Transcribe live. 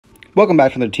Welcome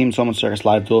back to the Team Summon Circus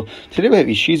Live Duel. Today we have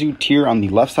Ishizu Tear on the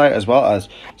left side as well as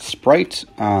Sprite,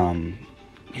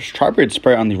 Tri-Spright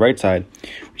Sprite on the right side.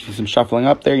 We see some shuffling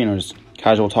up there, just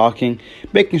casual talking,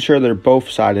 making sure they're both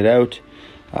sided out.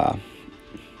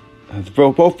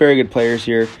 Both very good players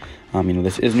here.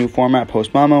 This is new format,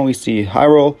 post-Mama. We see high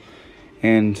roll,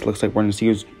 and it looks like we're going to see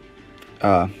who's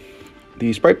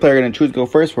the Sprite player going to choose to go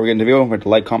first. Before we get into the video, don't forget to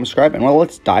like, comment, subscribe, and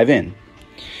let's dive in.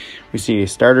 We see a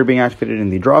starter being activated in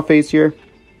the draw phase here.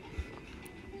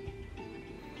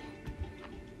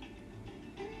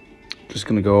 Just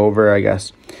going to go over, going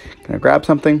to grab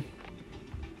something.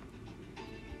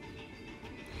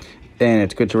 And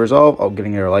it's good to resolve. Oh,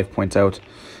 getting your life points out.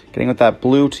 Getting with that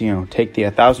blue to, take the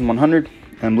 1,100.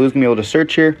 And blue's going to be able to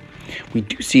search here. We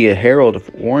do see a Herald of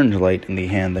Orange Light in the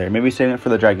hand there. Maybe saving it for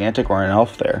the Gigantic or an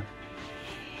Elf there.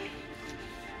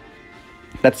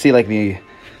 Let's see, the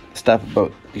stuff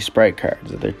about the Sprite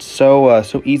cards. They're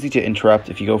so easy to interrupt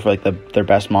if you go for their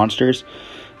best monsters.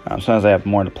 Sometimes I have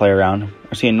more to play around.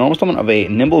 I see a normal summon of a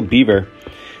Nimble Beaver,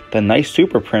 the nice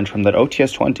super print from that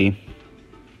OTS 20.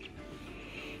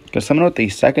 Gonna summon out the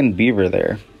second Beaver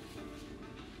there.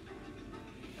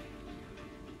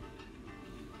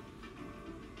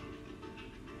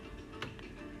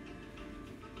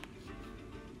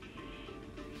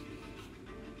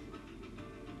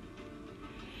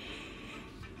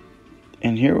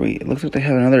 And here it looks like they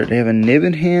have a Nib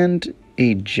in hand,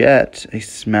 a Jet, a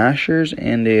Smashers,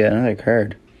 and another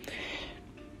card.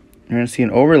 You're going to see an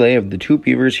overlay of the two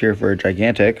Beavers here for a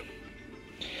Gigantic.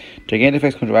 Gigantic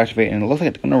effects come to activate, and it looks like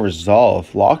it's going to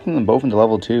resolve, locking them both into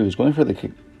level 2s. Going for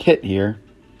the Kit here.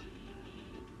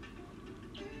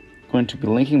 Going to be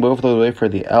linking both of those away for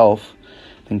the Elf.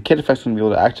 Then Kit effects going to be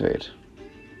able to activate.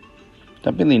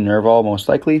 Dumping the Nerval most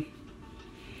likely.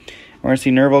 We're going to see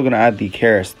Nerval going to add the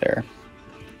Karis there.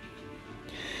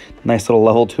 Nice little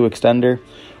level 2 extender.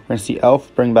 We're going to see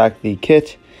Elf bring back the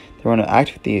Kit. They're going to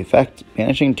activate the effect,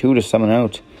 banishing 2 to summon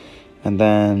out. And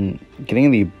then getting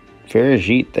the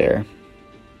Farajit there.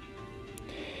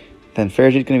 Then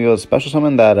Farajit's going to be able to special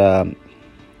summon that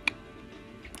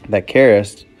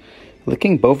Karis.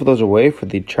 Licking both of those away for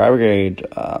the Tri-Brigade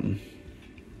guy,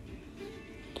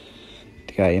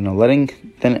 then going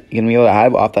to be able to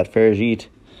have off that Farajit.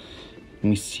 And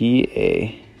we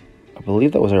see I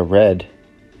believe that was a red.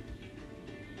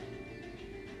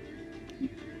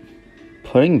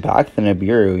 Putting back the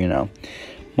Nibiru,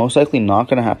 most likely not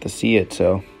going to have to see it,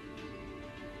 so.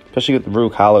 Especially with the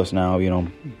Rook Halos now,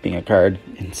 being a card.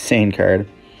 Insane card.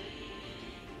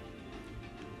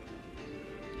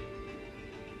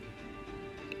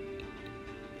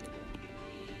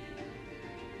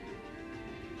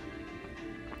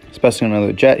 Especially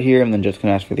another Jet here, and then just going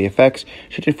to ask for the effects.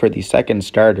 Shifting for the second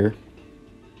starter.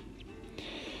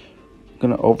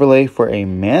 Going to overlay for a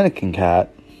Mannequin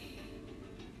Cat.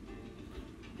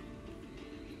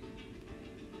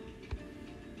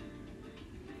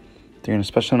 They're going to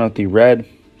special note the red.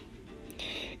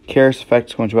 Karis effect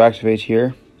is going to activate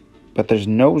here. But there's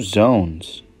no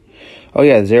zones. Oh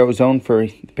yeah, 0 zone for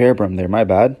Bearbrim there, my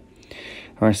bad.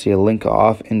 I'm going to see a link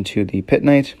off into the Pit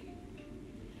Knight.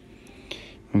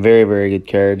 Very, very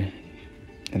good card.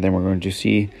 And then we're going to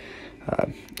see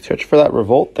search for that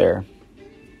Revolt there.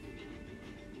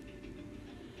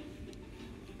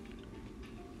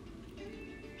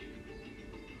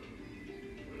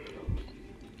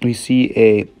 We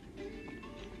see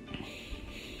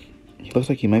He looks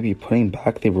like he might be putting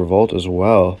back the Revolt as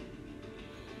well.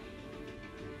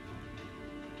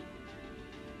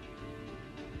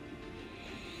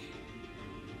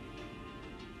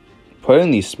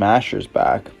 Putting these Smashers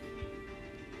back.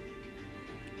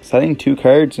 Setting 2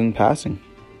 cards and passing.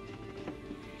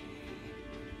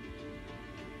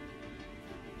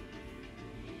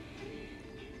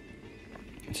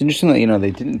 It's interesting that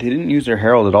they didn't use their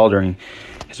Herald at all during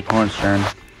his opponent's turn.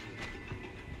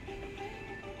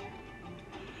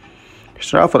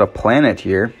 Start off with a Planet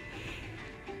here.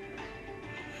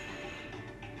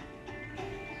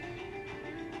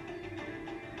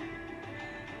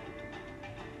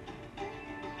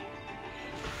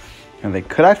 And they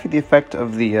could activate the effect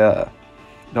of the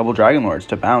Double Dragon Lords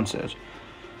to bounce it.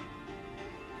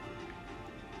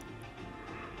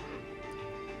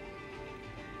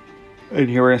 And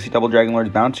here we're going to see Double Dragon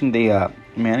Lords bouncing the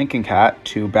Mannequin Cat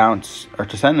to bounce, or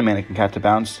to send the Mannequin Cat to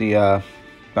bounce the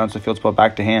field spell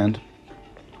back to hand.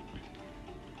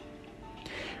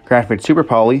 Activate Super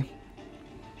Poly.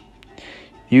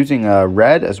 Using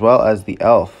red as well as the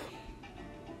Elf.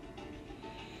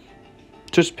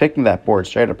 Just picking that board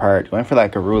straight apart. Going for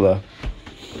that Garula.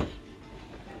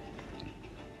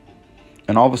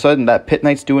 And all of a sudden, that Pit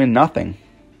Knight's doing nothing.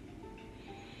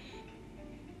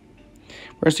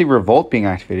 We're going to see Revolt being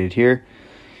activated here,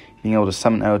 being able to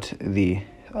summon out the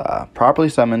properly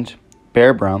summoned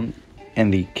Bear Brum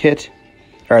and the kit,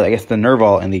 or I guess the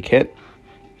Nerval and the kit,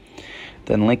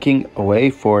 then linking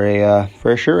away for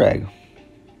a Sure Egg.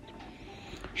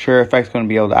 Sure Effect's going to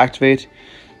be able to activate.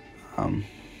 And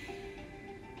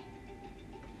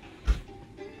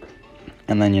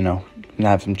then, we're going to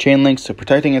have some chain links, so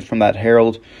protecting it from that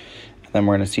Herald. And then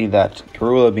we're going to see that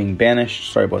Karula being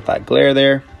banished. Sorry about that glare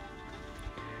there.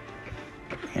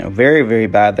 Very, very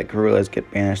bad that Karulas get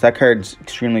banished. That card's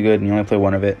extremely good, and you only play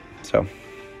one of it. So,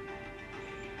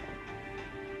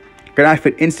 gonna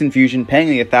activate Instant Fusion, paying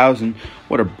the 1,000.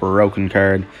 What a broken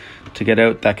card to get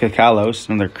out that Kakalos,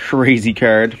 another crazy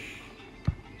card.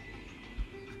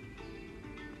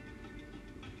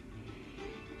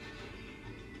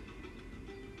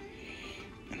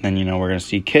 And then, we're gonna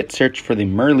see Kit search for the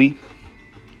Merly.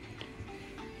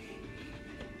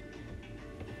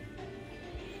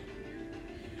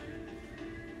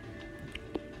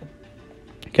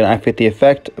 Can activate the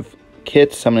effect of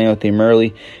Kit summoning out the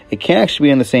Merly. It can actually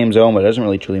be in the same zone, but it doesn't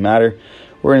really truly matter.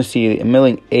 We're going to see a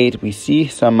milling 8. We see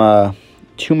some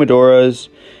 2 Medoras.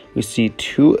 We see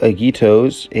 2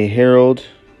 Agitos, a Herald,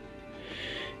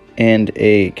 and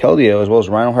a Keldeo, as well as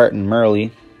Rhinoheart and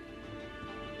Merly.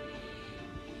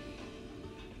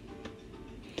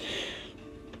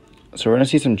 So we're going to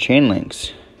see some chain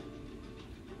links.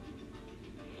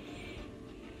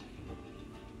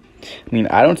 I mean,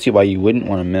 I don't see why you wouldn't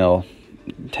want to mill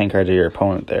 10 cards of your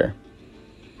opponent there.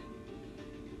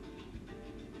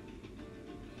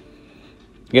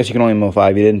 I guess you can only mill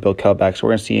 5. You didn't build Kelback. So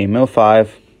we're going to see a mill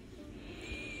 5.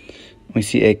 We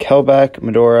see a Kelback,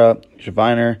 Medora,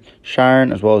 Javiner,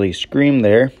 Shiren, as well as a Scream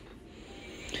there.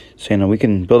 So, we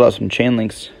can build out some chain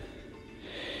links.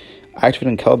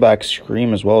 Activating Kelback,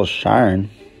 Scream, as well as Shiren.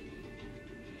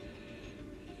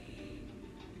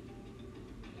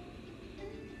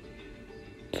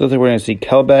 So we're going to see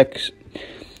Kelbeck,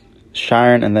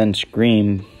 Shiren, and then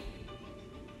Scream.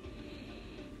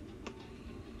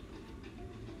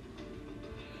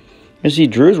 You see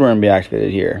Drew's going to be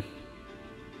activated here.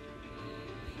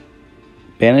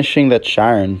 Banishing that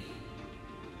Shiren.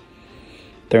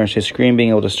 They're going to see Scream being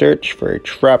able to search for a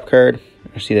trap card. We're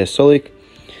going to see the Sulik.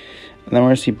 And then we're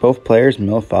going to see both players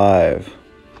mill 5.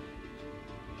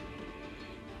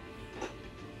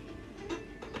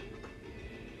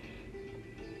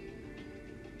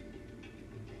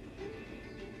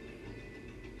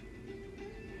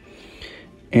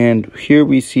 And here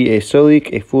we see a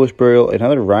Sulik, a Foolish Burial,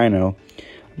 another Rhino,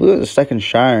 I believe it's a second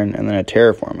Shiren, and then a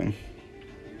Terraforming.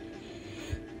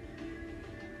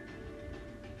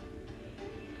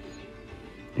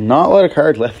 Not a lot of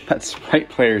cards left in that Sprite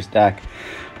player's deck.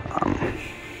 I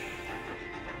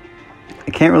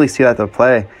can't really see that to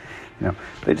play.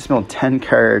 They just milled 10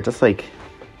 cards. That's like,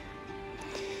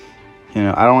 I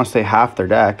don't want to say half their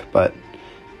deck, but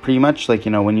pretty much like,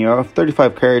 when you have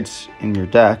 35 cards in your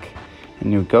deck,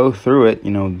 and you go through it,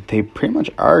 they pretty much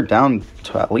are down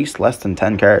to at least less than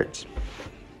 10 cards.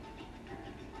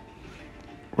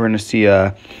 We're going to see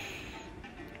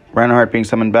Rhinoheart being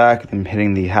summoned back, them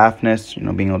hitting the Halfness,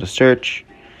 being able to search.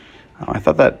 I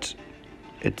thought that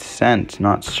it's sent,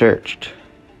 not searched.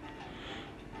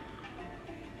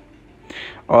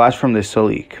 Oh, that's from the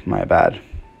Sulik, my bad.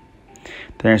 Then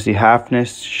we're going to see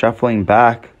Halfness shuffling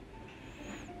back,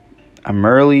 a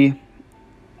Merly,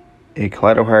 a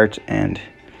Kaleido Heart, and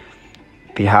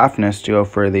the Halfness to go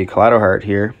for the Kaleido Heart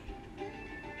here.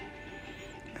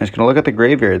 And it's going to look at the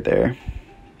graveyard there.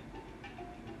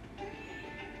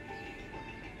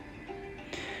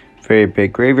 Very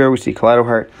big graveyard. We see Kaleido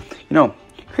Heart.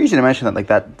 Crazy to mention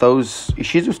that those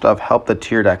Ishizu stuff help the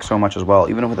tier deck so much as well,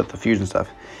 even without the fusion stuff.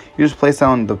 You just place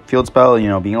down the field spell,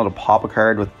 being able to pop a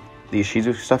card with the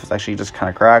Ishizu stuff is actually just kind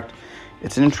of cracked.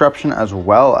 It's an interruption as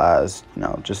well as,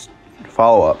 just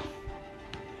follow up.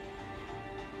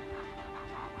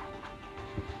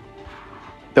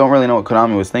 Don't really know what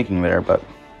Konami was thinking there, but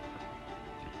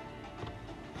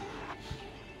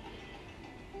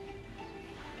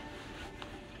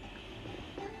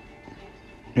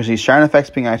there's these Shiren effects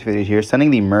being activated here,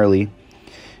 sending the Merly. And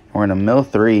we're going to mill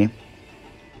 3.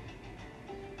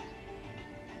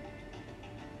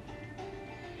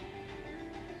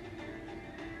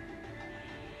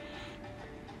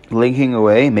 Linking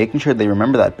away, making sure they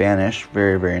remember that banish.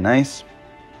 Very, very nice.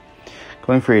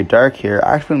 Going for a dark here,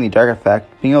 activating the dark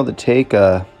effect, being able to take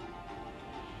there's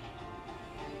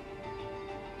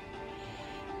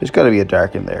got to be a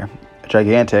dark in there, a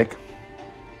gigantic.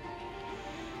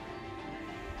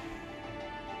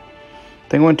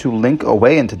 Then going to link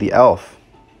away into the elf.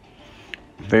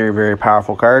 Very, very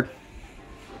powerful card.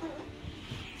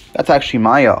 That's actually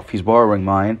my elf. He's borrowing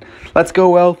mine. Let's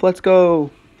go, elf. Let's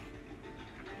go.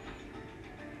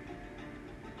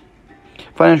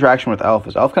 Fun interaction with elf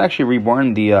is elf can actually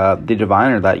reborn the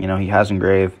diviner that he has in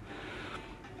grave.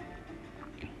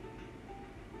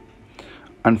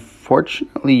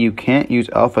 Unfortunately, you can't use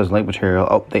elf as link material.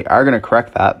 Oh, they are going to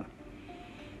correct that.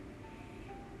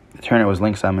 The turn it was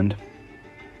link summoned.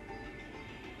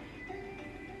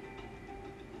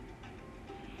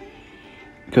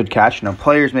 Good catch.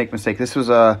 Players make mistakes. This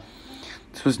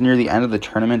was near the end of the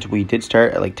tournament. We did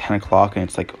start at like 10 o'clock, and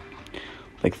it's like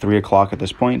 3 o'clock at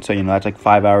this point. So that's like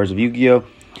 5 hours of Yu-Gi-Oh.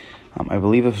 I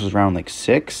believe this was around like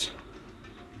 6.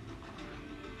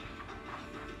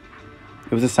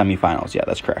 It was the semifinals. Yeah,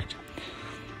 that's correct.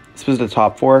 This was the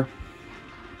top 4.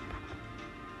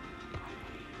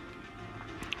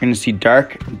 You're going to see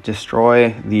Dark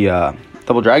destroy the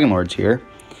Double Dragon Lords here.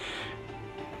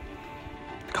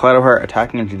 Kaleido Heart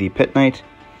attacking into the Pit Knight.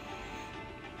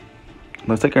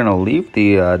 Looks like they're going to leave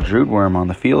the Druid Worm on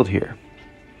the field here.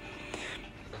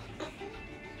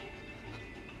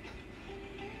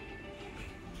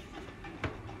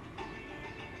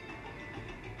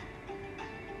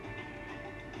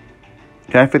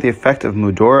 Can I fit the effect of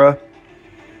Mudora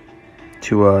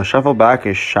to shuffle back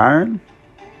is Sharon?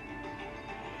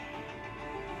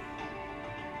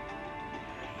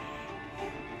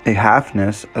 A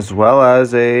Halfness as well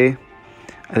as a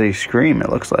Scream, it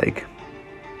looks like.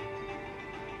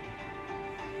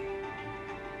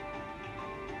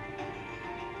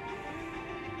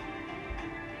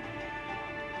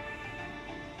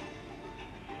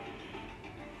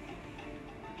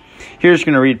 Here, just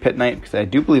going to read Pit Knight because I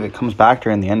do believe it comes back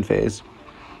during the end phase.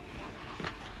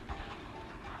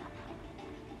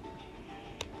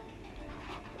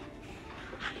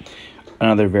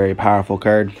 Another very powerful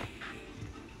card.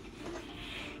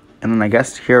 And then I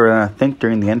guess here, I think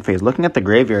during the end phase, looking at the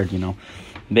graveyard,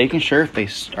 making sure if they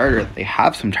started, they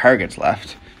have some targets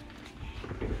left.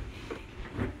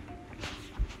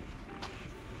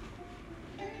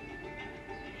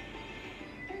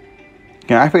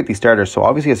 Can activate these starters, so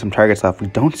obviously has some targets left. We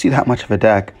don't see that much of a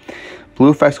deck. Blue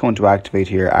effect's going to activate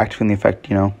here. Activating the effect,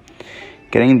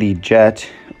 getting the jet.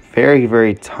 Very,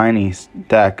 very tiny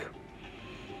deck.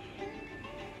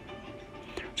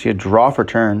 So you draw for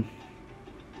turn.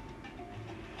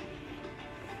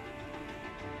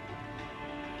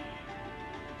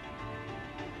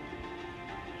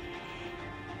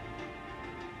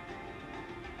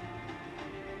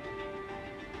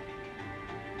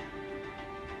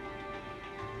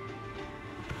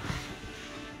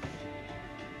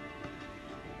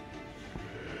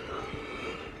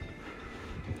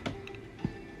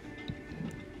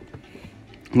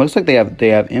 Looks like they have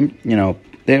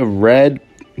red,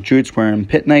 Druid Squirm,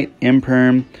 Pit Knight,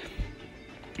 Imperm.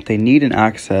 They need an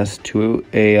access to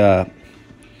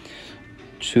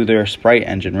to their Sprite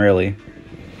engine, really.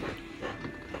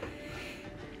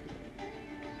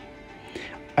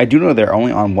 I do know they're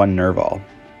only on 1 Nerval.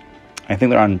 I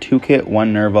think they're on 2 kit,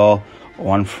 1 Nerval,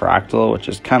 1 Fractal, which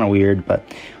is kind of weird, but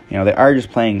they are just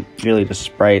playing really the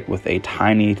Sprite with a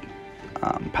tiny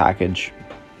package.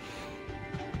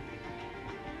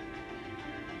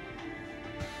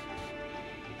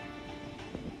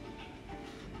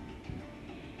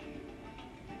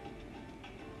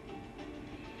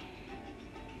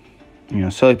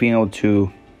 So like being able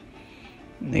to,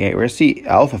 we're going to see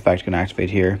Alpha Effect can activate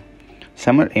here.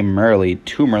 Summon a Merly,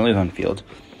 2 Merlys on field.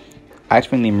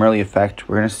 Activating the Merly effect,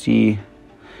 we're going to see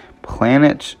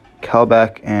Planet,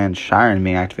 Kelbeck, and Shiren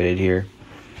being activated here.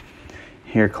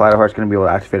 Here, Kaleido Heart's going to be able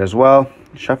to activate as well.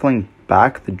 Shuffling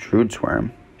back the Druid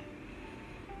Swarm.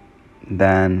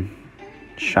 Then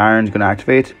Shiren's going to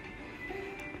activate.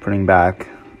 Putting back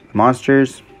the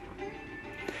monsters.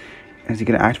 Is he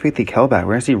going to activate the Kelbeck?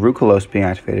 We're going to see Rukalos being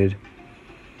activated.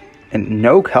 And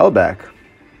no Kelbeck.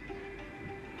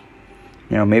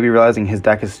 Maybe realizing his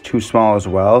deck is too small as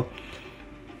well.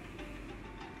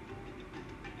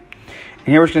 And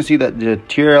here we're just going to see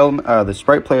that the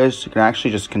Sprite players can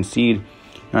actually just concede.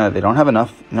 They don't have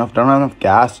enough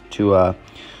gas to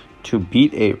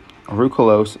beat a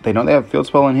Rukalos. They know they have Field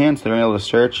Spell in hand, so they're able to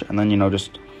search. And then,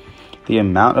 just the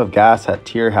amount of gas that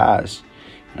Tier has.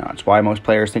 That's why most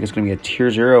players think it's going to be a Tier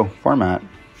 0 format.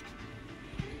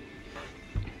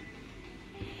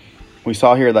 We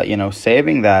saw here that,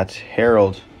 saving that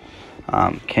Herald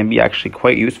can be actually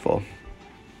quite useful.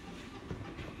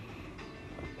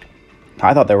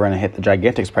 I thought they were going to hit the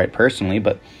Gigantic Sprite personally,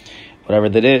 but whatever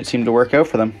they did, it seemed to work out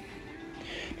for them.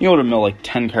 You able to mill like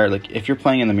 10 cards. Like if you're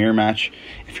playing in the mirror match,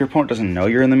 if your opponent doesn't know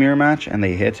you're in the mirror match and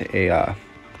they hit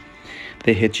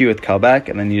you with Kelbeck,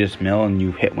 and then you just mill and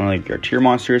you hit one of your tier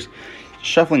monsters,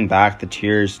 shuffling back the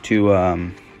tiers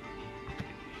to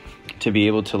be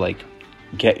able to like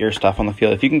get your stuff on the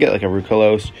field. If you can get like a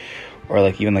Rukulos or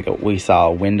like even like we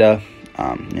saw Winda,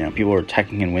 you know, people were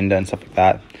teching in Winda and stuff like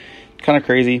that. Kind of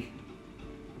crazy.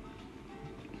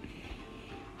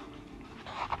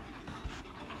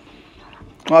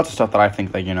 Lots of stuff that I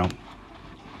think that, you know,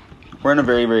 we're in a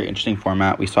very, very interesting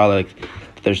format. We saw like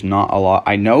there's not a lot.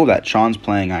 I know that Sean's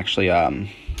playing actually. I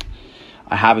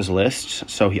have his list,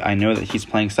 so I know that he's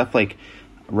playing stuff like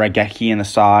Regeki in the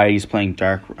side. He's playing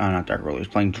not Dark Roller. He's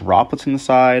playing Droplets in the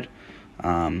side.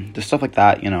 Just stuff like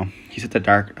that, you know. He said the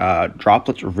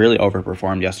Droplets really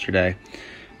overperformed yesterday.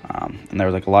 And there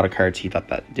was like a lot of cards he thought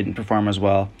that didn't perform as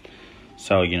well.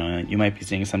 So, you know, you might be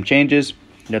seeing some changes.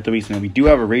 We do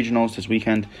have a regionals this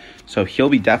weekend, so he'll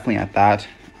be definitely at that.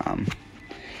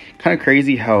 Kind of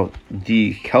crazy how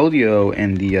the Keldeo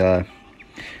and the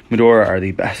Medora are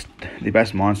the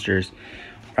best monsters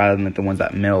rather than the ones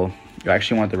that mill. You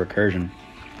actually want the recursion.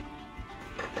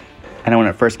 I know when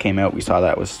it first came out, we saw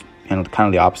that was, you know, kind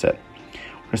of the opposite.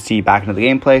 We're going to see back into the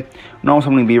gameplay. Normal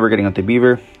summoning Beaver, getting out the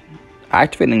Beaver.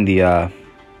 Activating the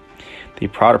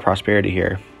Prod of Prosperity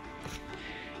here.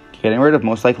 Getting rid of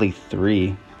most likely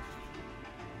 3.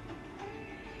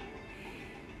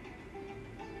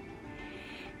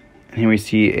 And here we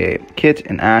see a Kit,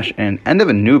 an Ash, and an end of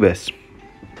Anubis.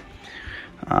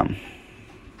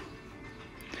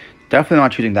 Definitely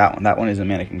not choosing that one. That one is a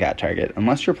Mannequin Cat target.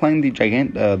 Unless you're playing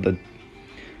the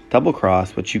Double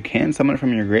Cross, which you can summon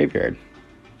from your graveyard.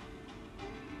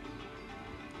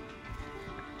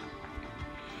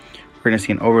 We're going to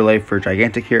see an overlay for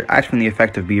Gigantic here. Activating the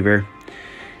effect of Beaver.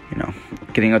 You know,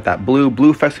 getting out that blue.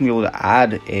 Blue effect's going to be able to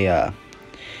add a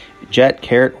Jet,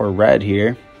 Carrot, or Red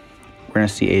here. We're going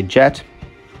to see a Jet.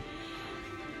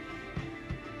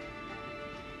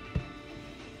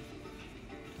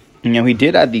 You know, he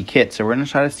did add the Kit, so we're going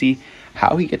to try to see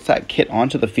how he gets that Kit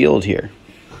onto the field here.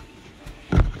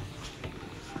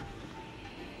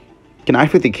 Can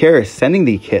activate the Karis, sending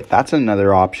the Kit. That's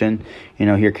another option. You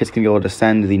know, here Kit's going to be able to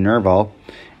send the Nerval.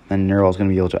 Then Nerval's going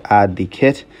to be able to add the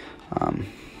Kit.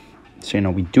 So, you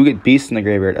know, we do get Beasts in the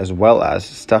graveyard as well as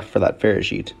stuff for that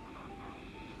Ferrigheat.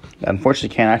 Unfortunately,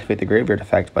 can't activate the graveyard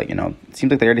effect, but, you know, it seems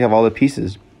like they already have all the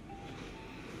pieces.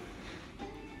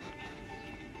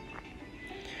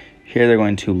 Here they're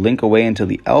going to link away into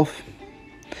the Elf.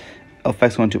 Elf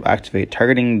effect's going to activate,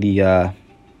 targeting the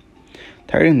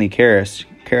Karis.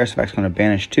 Karis effect's going to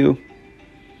banish 2.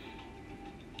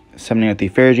 Summoning out the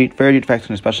Ferrigheat. Ferrigheat effect's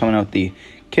going to special summon out the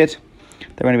Kit.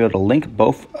 They're going to be able to link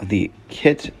both of the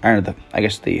Kit, or the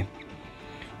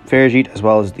Ferrigheat as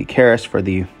well as the Karis for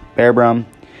the Bearbrum.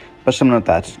 Special summon out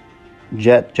that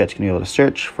Jet. Jet's going to be able to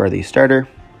search for the starter.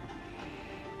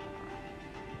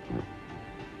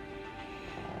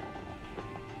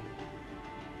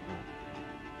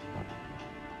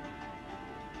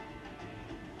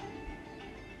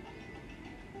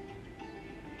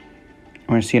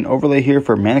 We're going to see an overlay here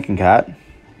for Mannequin Cat.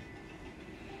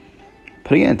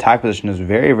 Putting it in attack position is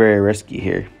very, very risky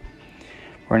here.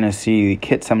 We're going to see the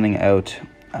Kit summoning out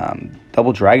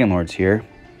double Dragon Lords here.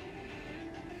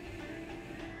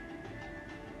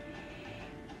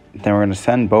 Then we're going to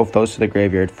send both those to the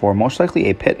graveyard for most likely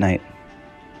a Pit Knight.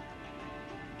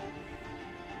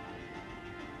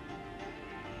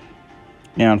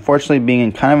 You know, unfortunately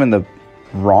being kind of in the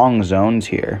wrong zones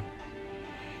here.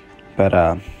 But,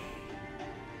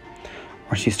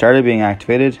 where she started being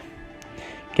activated,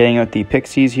 getting out the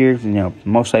Pixies here, you know,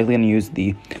 most likely going to use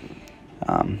the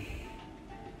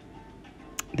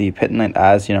Pit Knight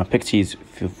as, you know, Pixies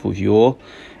fuel,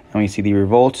 and we see the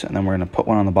Revolt, and then we're going to put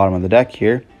one on the bottom of the deck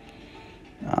here.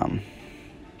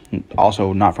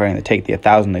 Also, not forgetting to take the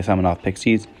 1,000 they summon off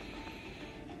Pixies.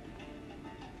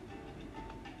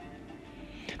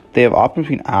 They have options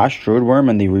between Ash, Druid Worm,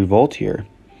 and the Revolt here.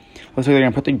 Looks like they're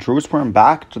going to put the Druid Worm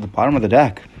back to the bottom of the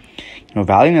deck. You know,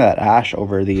 valuing that Ash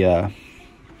over the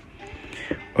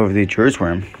Druid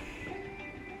Worm.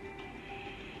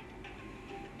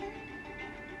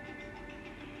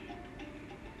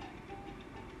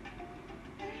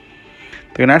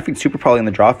 They're going to activate Super Poly in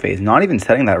the draw phase, not even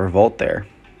setting that Revolt there.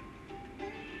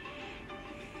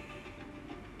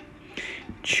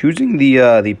 Choosing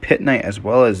the Pit Knight as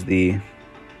well as the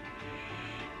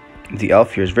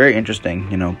Elf here is very interesting,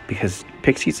 you know, because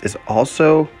Pixies is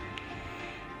also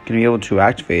going to be able to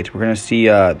activate. We're going to see, you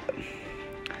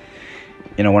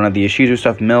know, one of the Ishizu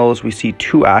stuff mills. We see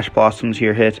 2 Ash Blossoms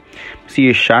here hit. We see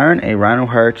a Shiren, a Rhino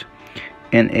Heart,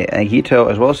 and a Agito,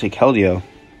 as well as a Keldeo.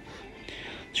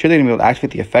 Sure, they're going to be able to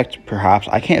activate the effect, perhaps.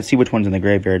 I can't see which one's in the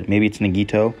graveyard. Maybe it's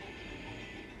Nagito.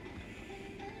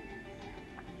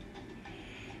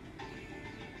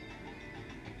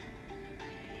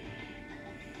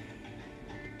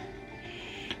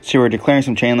 So we're declaring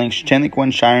some chain links. Chain link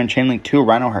 1, Shiren. Chain link 2,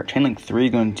 Rhino Heart. Chain link 3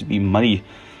 going to be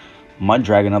Mud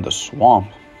Dragon of the Swamp.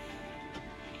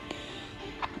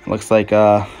 It looks like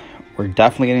we're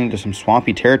definitely getting into some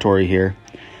swampy territory here.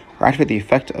 We're activate the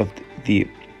effect of the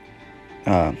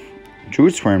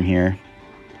Druid Swarm here.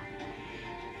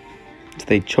 So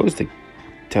they chose to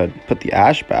put the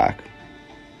Ash back.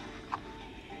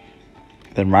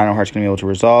 Then Rhino Heart's going to be able to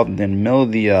resolve, and then mill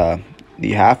the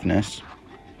Halfness.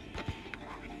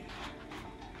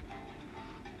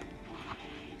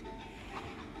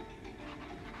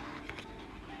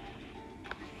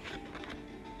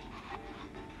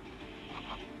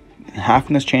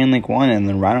 Halfness chain link 1, and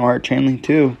then Rhino Heart chain link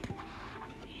 2.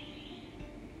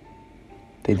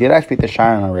 They did activate the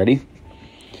Shiren already.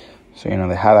 So,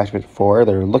 they have activated 4.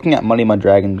 They're looking at Muddy Mud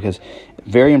Dragon because it's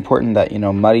very important that,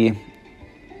 Muddy... And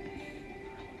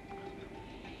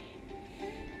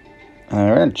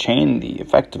they're going to chain the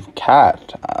effective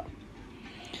Cat.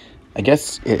 I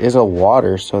guess it is a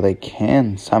water, so they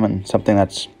can summon something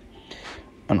that's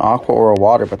an Aqua or a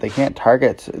water, but they can't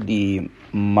target the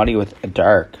Muddy with a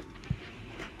Dark.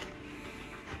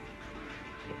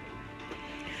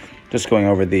 Just going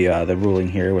over the ruling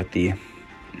here with the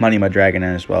Muddy Mud Dragon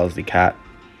and as well as the Cat.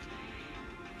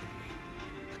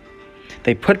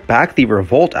 They put back the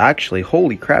Revolt, actually.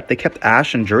 Holy crap, they kept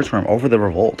Ash and Druid Swarm over the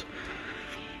Revolt.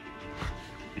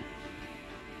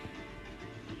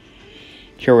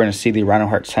 Here we're going to see the Rhino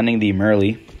Heart sending the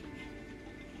Merly.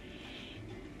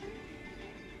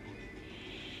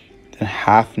 Then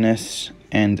Halfness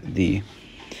and the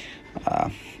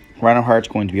Rhino Heart's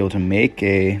going to be able to make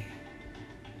a...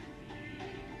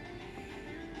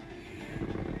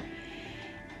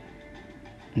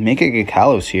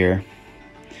 Kalos here.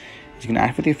 He's going to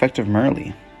activate the effect of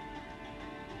Merly.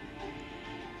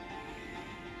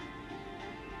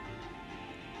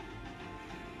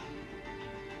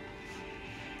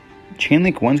 Chain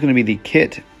link 1's going to be the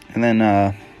Kit, and then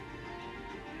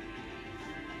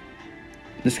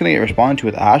this is going to get responded to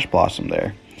with Ash Blossom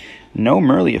there. No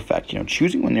Merly effect.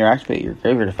 Choosing when you activate your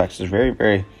graveyard effects is very,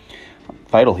 very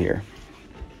vital here.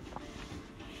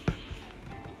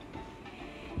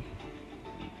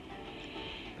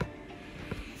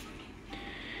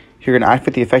 You're going to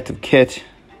activate the effective Kit.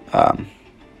 Or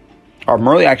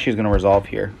Merly actually is going to resolve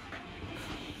here.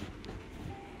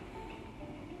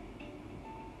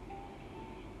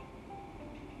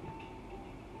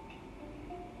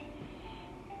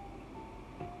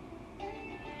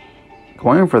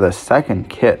 Going for the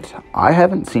second Kit. I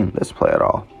haven't seen this play at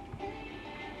all.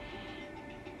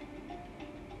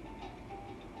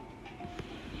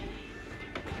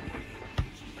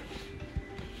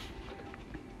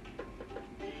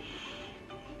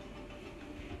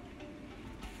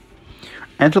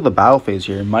 Enter the battle phase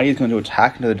here. Muddy is going to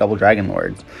attack into the double Dragon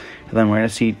Lords. And then we're going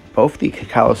to see both the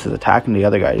Calluses attacking the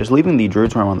other guy, just leaving the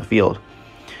Druid Swarm on the field.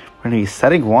 We're going to be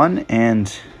setting 1,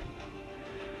 and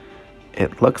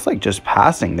it looks like just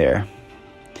passing there.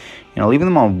 Leaving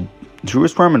them on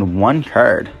Druid Swarm and 1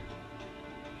 card.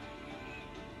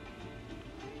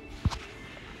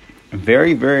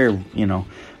 Very, very,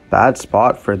 bad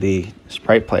spot for the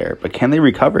Sprite player. But can they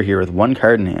recover here with 1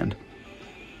 card in hand?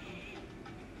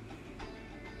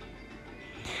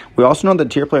 We also know that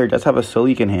tier player does have a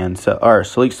Salik in hand, or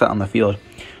Salik set on the field,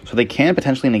 so they can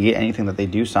potentially negate anything that they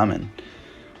do summon.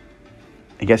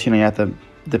 I guess you have to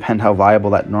depend how viable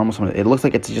that normal summon is. It looks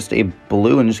like it's just a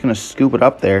blue and just going to scoop it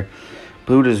up there.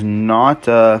 Blue does not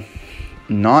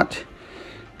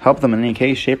help them in any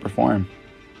case, shape, or form.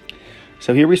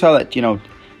 So here we saw that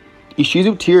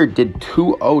Ishizu Tear did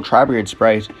 2-0 Tri-Spright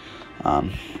Sprite.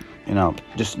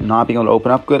 Just not being able to open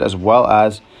up good, as well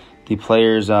as the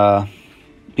players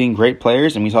being great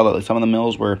players, and we saw that some of the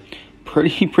mills were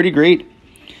pretty great.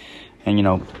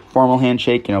 And formal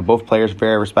handshake. Both players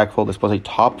very respectful. This was a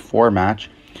top 4 match.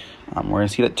 We're gonna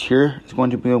see that Tier is going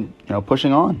to be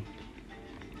pushing on.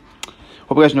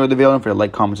 Hope you guys enjoyed the video. Don't forget to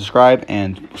like, comment, subscribe,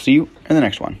 and we'll see you in the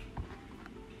next one.